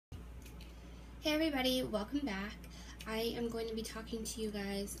Hey everybody, welcome back. I am going to be talking to you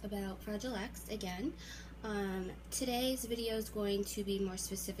guys about Fragile X again. Today's video is going to be more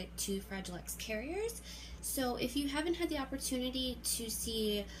specific to Fragile X carriers. So if you haven't had the opportunity to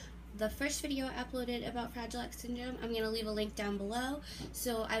see the first video I uploaded about Fragile X syndrome, I'm going to leave a link down below.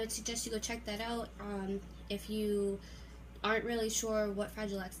 So I would suggest you go check that out. If you aren't really sure what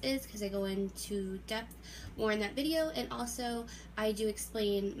Fragile X is, because I go into depth more in that video, and also I do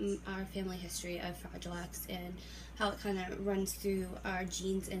explain our family history of Fragile X and how it kind of runs through our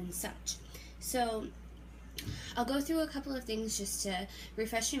genes and such. So I'll go through a couple of things just to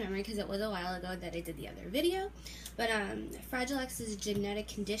refresh your memory, because it was a while ago that I did the other video. But Fragile X is a genetic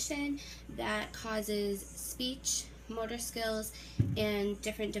condition that causes speech, motor skills, and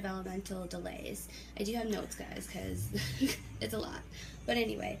different developmental delays. I do have notes, guys, because it's a lot. But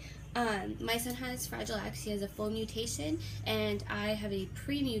anyway, my son has Fragile X. He has a full mutation, and I have a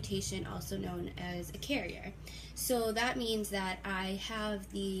pre-mutation, also known as a carrier. So that means that I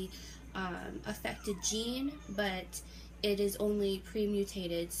have the affected gene, but it is only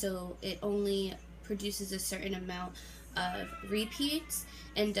pre-mutated, so it only produces a certain amount of repeats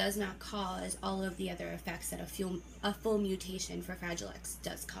and does not cause all of the other effects that a full mutation for Fragile X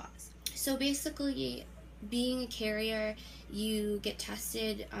does cause. So basically, being a carrier, you get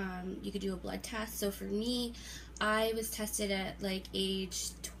tested, you could do a blood test. So for me, I was tested at like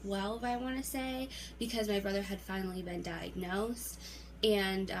age 12, I want to say, because my brother had finally been diagnosed.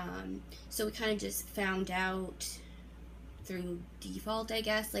 And so we kind of just found out through default, I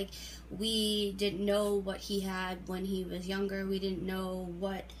guess. Like, we didn't know what he had when he was younger. We didn't know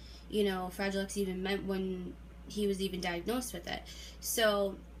what, Fragile X even meant when he was even diagnosed with it.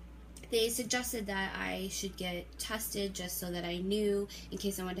 So they suggested that I should get tested just so that I knew in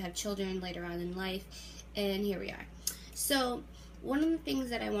case I wanted to have children later on in life. And here we are. So one of the things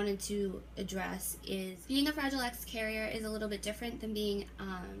that I wanted to address is being a Fragile X carrier is a little bit different than being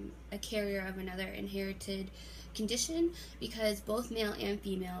a carrier of another inherited condition, because both male and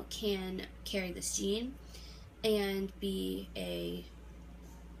female can carry this gene and be a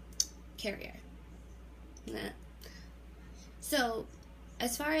carrier. So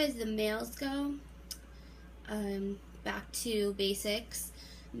as far as the males go, back to basics.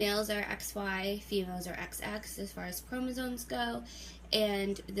 Males are XY, females are XX as far as chromosomes go,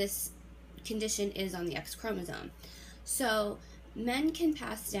 and this condition is on the X chromosome. So men can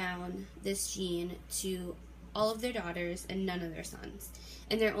pass down this gene to all of their daughters and none of their sons,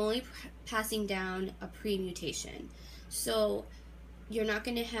 and they're only passing down a pre-mutation. So you're not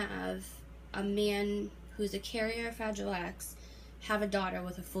going to have a man who's a carrier of Fragile X have a daughter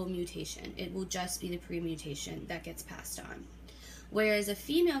with a full mutation. It will just be the pre-mutation that gets passed on. Whereas a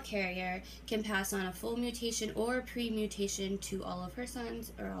female carrier can pass on a full mutation or a pre-mutation to all of her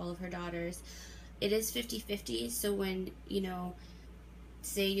sons or all of her daughters. It is 50-50, so when,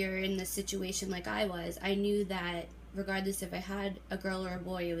 say you're in this situation like I was, I knew that regardless if I had a girl or a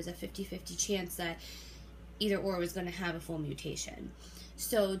boy, it was a 50-50 chance that either or was going to have a full mutation.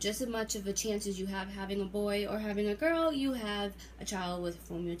 So just as much of a chance as you have having a boy or having a girl, you have a child with a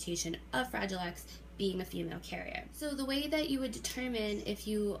full mutation of Fragile X being a female carrier. So the way that you would determine if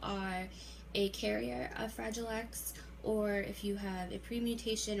you are a carrier of Fragile X or if you have a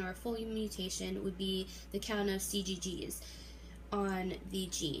pre-mutation or a full mutation would be the count of CGGs on the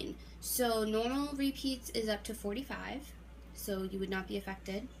gene. So normal repeats is up to 45, so you would not be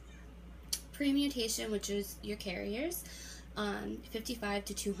affected. Pre-mutation, which is your carriers, 55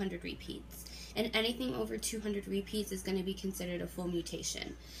 to 200 repeats. And anything over 200 repeats is going to be considered a full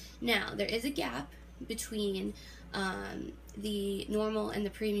mutation. Now, there is a gap between the normal and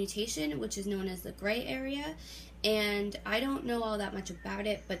the pre-mutation, which is known as the gray area, and I don't know all that much about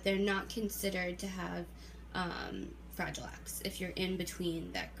it, but they're not considered to have Fragile X if you're in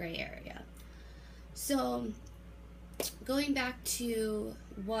between that gray area. So going back to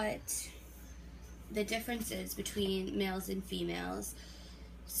what the difference is between males and females,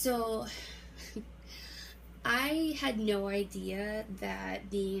 so I had no idea that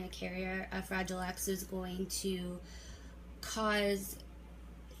being a carrier of Fragile X was going to cause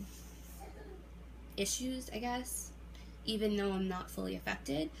issues, I guess, even though I'm not fully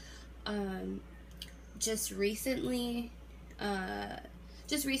affected. Just recently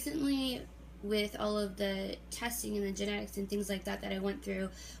with all of the testing and the genetics and things like that I went through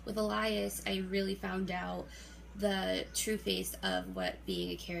with Elias, I really found out the true face of what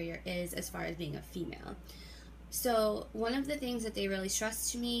being a carrier is as far as being a female. So one of the things that they really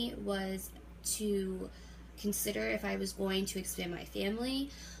stressed to me was to consider if I was going to expand my family.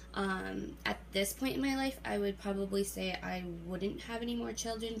 At this point in my life, I would probably say I wouldn't have any more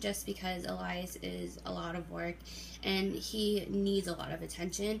children, just because Elias is a lot of work and he needs a lot of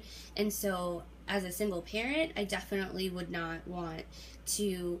attention. And so as a single parent, I definitely would not want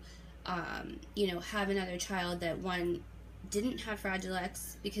to, have another child that, one, didn't have Fragile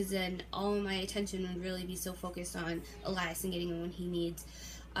X, because then all of my attention would really be so focused on Elias and getting him when he needs.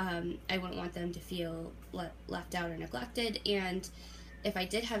 I wouldn't want them to feel left out or neglected. And if I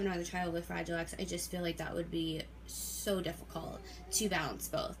did have another child with Fragile X, I just feel like that would be so difficult to balance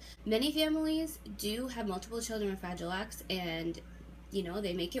both. Many families do have multiple children with Fragile X, and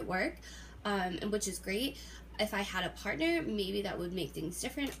they make it work, and which is great. If I had a partner, maybe that would make things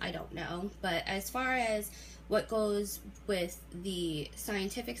different. I don't know. But as far as what goes with the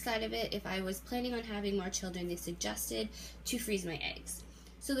scientific side of it, if I was planning on having more children, they suggested to freeze my eggs.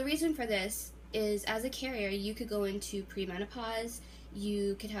 So the reason for this is, as a carrier, you could go into premenopause,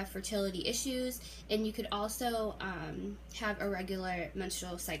 you could have fertility issues, and you could also have irregular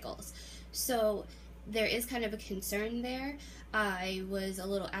menstrual cycles. So there is kind of a concern there. I was a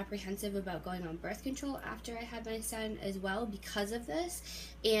little apprehensive about going on birth control after I had my son as well because of this.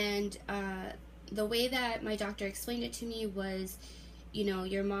 And the way that my doctor explained it to me was,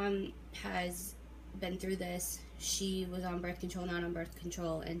 your mom has been through this. She was on birth control, not on birth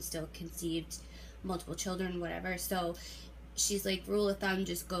control, and still conceived multiple children, whatever. So she's like, rule of thumb,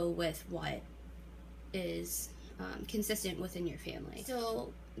 just go with what is consistent within your family.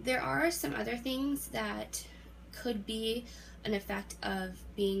 So there are some other things that could be an effect of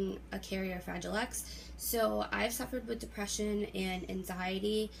being a carrier of Fragile X. So I've suffered with depression and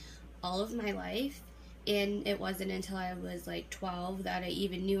anxiety all of my life, and it wasn't until I was like 12 that I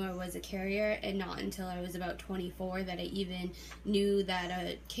even knew I was a carrier, and not until I was about 24 that I even knew that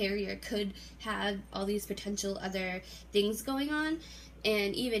a carrier could have all these potential other things going on.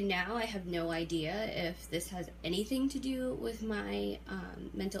 And even now, I have no idea if this has anything to do with my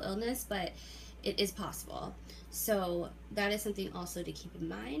mental illness, but it is possible. So that is something also to keep in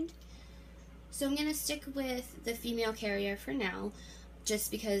mind. So I'm going to stick with the female carrier for now, just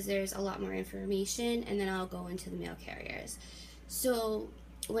because there's a lot more information, and then I'll go into the male carriers. So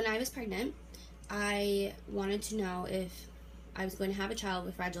when I was pregnant, I wanted to know if I was going to have a child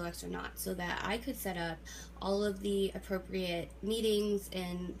with Fragile X or not, so that I could set up all of the appropriate meetings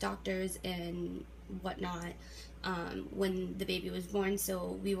and doctors and whatnot when the baby was born,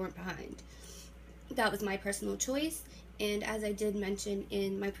 so we weren't behind. That was my personal choice. And as I did mention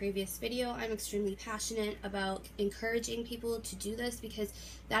in my previous video, I'm extremely passionate about encouraging people to do this, because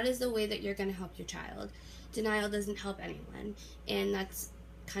that is the way that you're going to help your child. Denial doesn't help anyone, and that's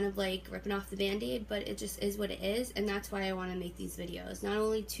kind of like ripping off the band-aid, but it just is what it is. And that's why I want to make these videos, not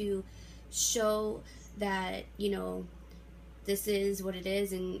only to show that, this is what it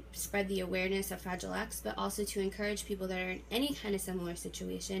is and spread the awareness of Fragile X, but also to encourage people that are in any kind of similar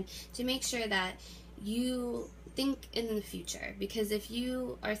situation to make sure that you think in the future. Because if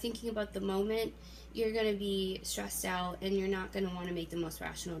you are thinking about the moment, you're going to be stressed out and you're not going to want to make the most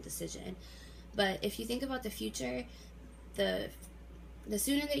rational decision. But if you think about the future, the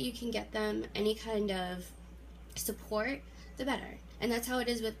sooner that you can get them any kind of support, the better. And that's how it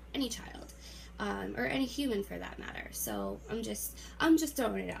is with any child, or any human for that matter. So I'm just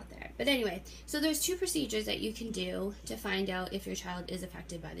throwing it out there. But anyway, so there's 2 procedures that you can do to find out if your child is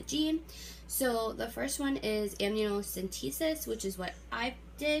affected by the gene. So the first one is amniocentesis, which is what I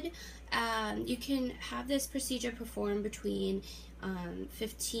did. You can have this procedure performed between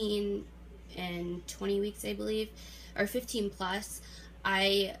 15 and 20 weeks, I believe, or 15 plus.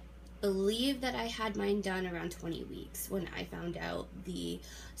 I believe that I had mine done around 20 weeks when I found out the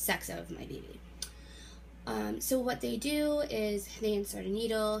sex of my baby. So what they do is they insert a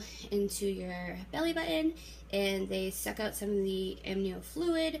needle into your belly button, and they suck out some of the amnio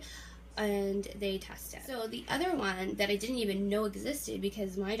fluid, and they test it. So the other one that I didn't even know existed,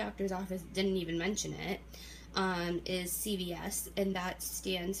 because my doctor's office didn't even mention it, is CVS, and that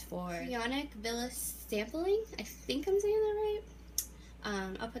stands for Embryonic Villus Sampling. I think I'm saying that right.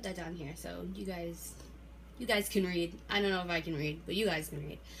 I'll put that down here so you guys can read. I don't know if I can read, but you guys can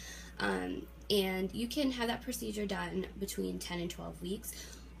read. And you can have that procedure done between 10 and 12 weeks,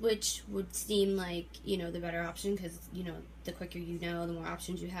 which would seem like, the better option, because, the quicker the more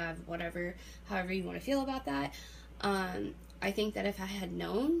options you have, however you want to feel about that. I think that if I had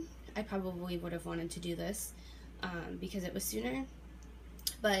known, I probably would have wanted to do this, because it was sooner.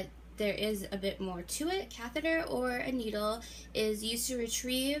 But there is a bit more to it. A catheter or a needle is used to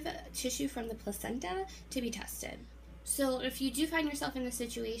retrieve tissue from the placenta to be tested. So if you do find yourself in this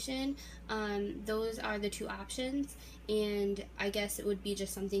situation, those are the two options, and I guess it would be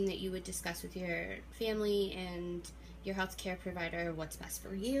just something that you would discuss with your family and your healthcare provider, what's best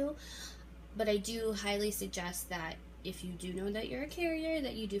for you. But I do highly suggest that if you do know that you're a carrier,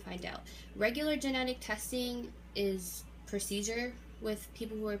 that you do find out. Regular genetic testing is procedure with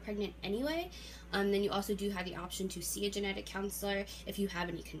people who are pregnant anyway. Then you also do have the option to see a genetic counselor if you have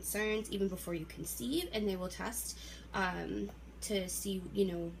any concerns, even before you conceive, and they will test to see,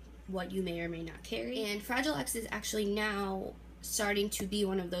 what you may or may not carry. And Fragile X is actually now starting to be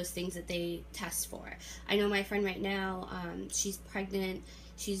one of those things that they test for. I know my friend right now, she's pregnant.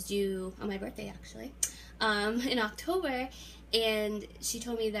 She's due on my birthday, actually, in October, and she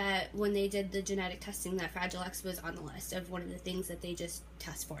told me that when they did the genetic testing, that Fragile X was on the list of one of the things that they just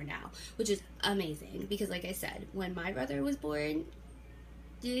test for now, which is amazing, because like I said, when my brother was born,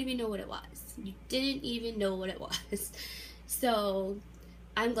 didn't even know what it was. You didn't even know what it was. So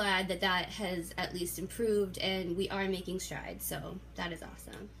I'm glad that that has at least improved, and we are making strides, so that is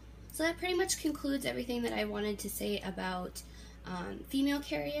awesome. So that pretty much concludes everything that I wanted to say about female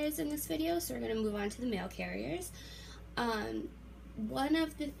carriers in this video, so we're going to move on to the male carriers. One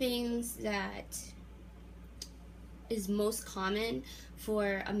of the things that is most common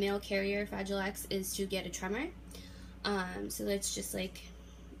for a male carrier of Fragile X is to get a tremor. So that's just like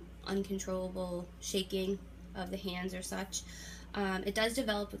uncontrollable shaking of the hands or such. It does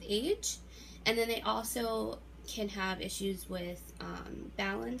develop with age, and then they also can have issues with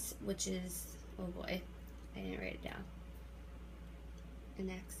balance, which is, oh boy, I didn't write it down.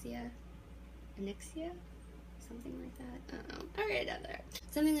 Anexia? Something like that. I don't know. I'll write it down there.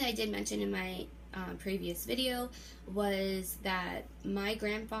 Something that I did mention in my previous video was that my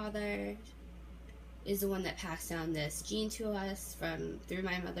grandfather is the one that passed down this gene to us through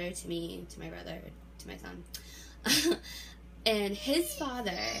my mother to me, to my brother, to my son. And his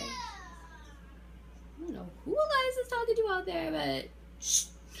father, I don't know who Elias is talking to out there, but shh.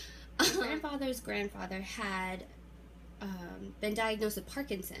 My grandfather's grandfather had been diagnosed with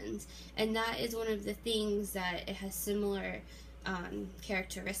Parkinson's, and that is one of the things that it has similar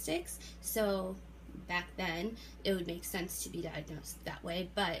characteristics. So back then it would make sense to be diagnosed that way,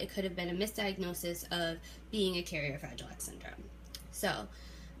 but it could have been a misdiagnosis of being a carrier of Fragile X syndrome. So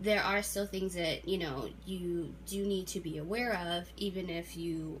there are still things that you do need to be aware of, even if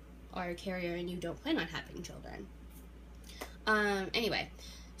you are a carrier and you don't plan on having children. Anyway,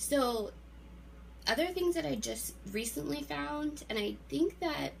 so other things that I just recently found, and I think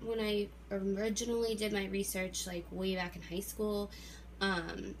that when I originally did my research, like way back in high school,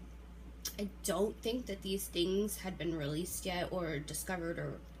 I don't think that these things had been released yet or discovered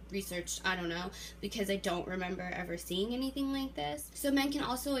or researched, I don't know, because I don't remember ever seeing anything like this. So men can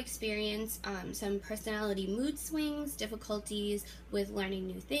also experience some personality mood swings, difficulties with learning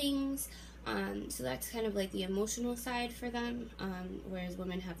new things. So that's kind of like the emotional side for them, whereas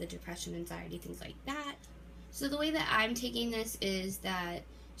women have the depression, anxiety, things like that. So the way that I'm taking this is that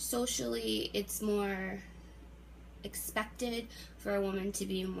socially it's more expected for a woman to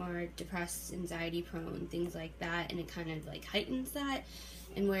be more depressed, anxiety prone, things like that, and it kind of like heightens that.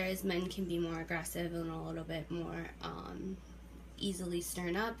 And whereas men can be more aggressive and a little bit more easily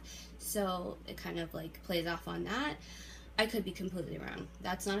stirred up, so it kind of like plays off on that. I could be completely wrong.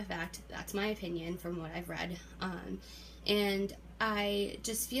 That's not a fact. That's my opinion from what I've read. And I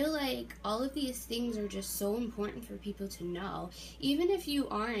just feel like all of these things are just so important for people to know. Even if you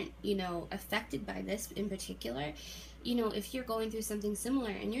aren't, affected by this in particular, if you're going through something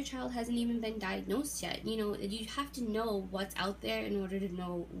similar and your child hasn't even been diagnosed yet, you have to know what's out there in order to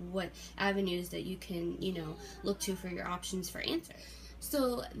know what avenues that you can, look to for your options for answers.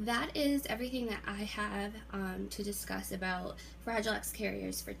 So that is everything that I have to discuss about Fragile X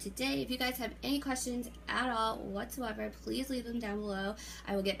carriers for today. If you guys have any questions at all whatsoever, please leave them down below.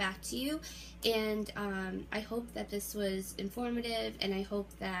 I will get back to you. And I hope that this was informative, and I hope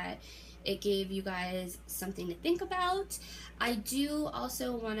that it gave you guys something to think about. I do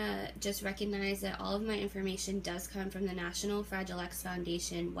also want to just recognize that all of my information does come from the National Fragile X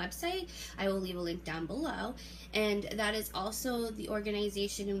Foundation website. I will leave a link down below. And that is also the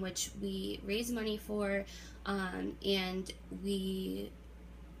organization in which we raise money for, and we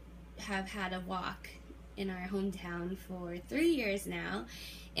have had a walk in our hometown for 3 years now.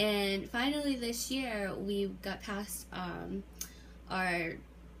 And finally this year we got past our,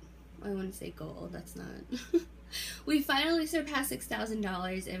 I want to say goal, that's not. We finally surpassed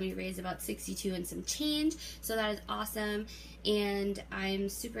 $6,000 and we raised about $62 and some change, so that is awesome. And I'm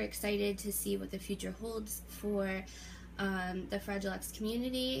super excited to see what the future holds for the Fragile X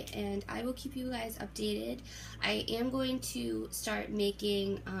community, and I will keep you guys updated. I am going to start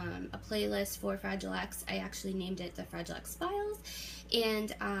making a playlist for Fragile X. I actually named it the Fragile X Files,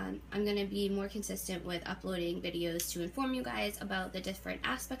 and I'm going to be more consistent with uploading videos to inform you guys about the different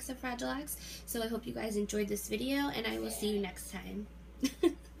aspects of Fragile X. So I hope you guys enjoyed this video, and I will see you next time.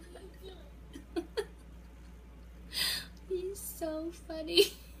 He's so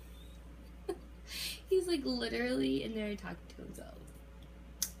funny. He's like literally in there talking to himself.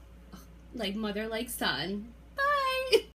 Like mother, like son.